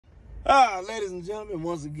Ladies and gentlemen,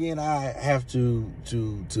 once again, I have to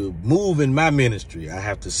move in my ministry. I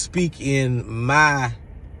have to speak in my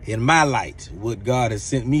light, what God has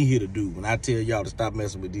sent me here to do. When I tell y'all to stop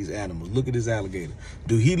messing with these animals, look at this alligator.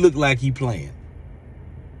 Do he look like he playing?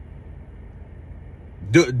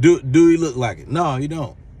 Do he look like it? No, he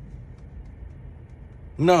don't.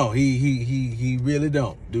 No, he really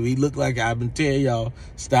don't. Do he look like I've been telling y'all,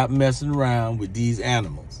 stop messing around with these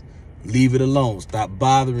animals. Leave it alone. Stop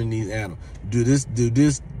bothering these animals.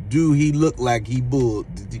 Do he look like he bull?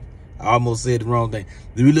 I almost said the wrong thing.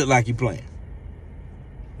 Do he look like he playing?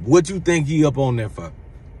 What you think he up on there for?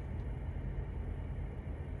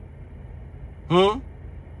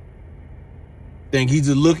 Think he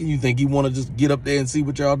just looking? You think he want to just get up there and see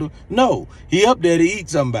what y'all do? No, he up there to eat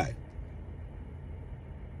somebody.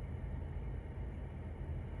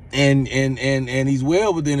 And he's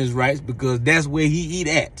well within his rights because that's where he eat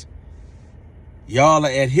at. Y'all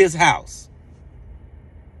are at his house.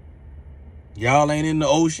 Y'all ain't in the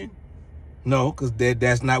ocean. No, because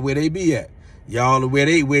that's not where they be at. Y'all are where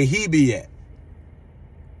he be at.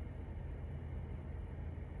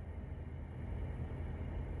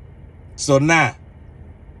 So now,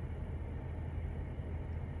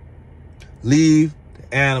 leave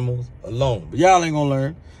the animals alone. But y'all ain't gonna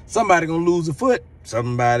learn. Somebody gonna lose a foot.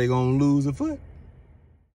 Somebody gonna lose a foot.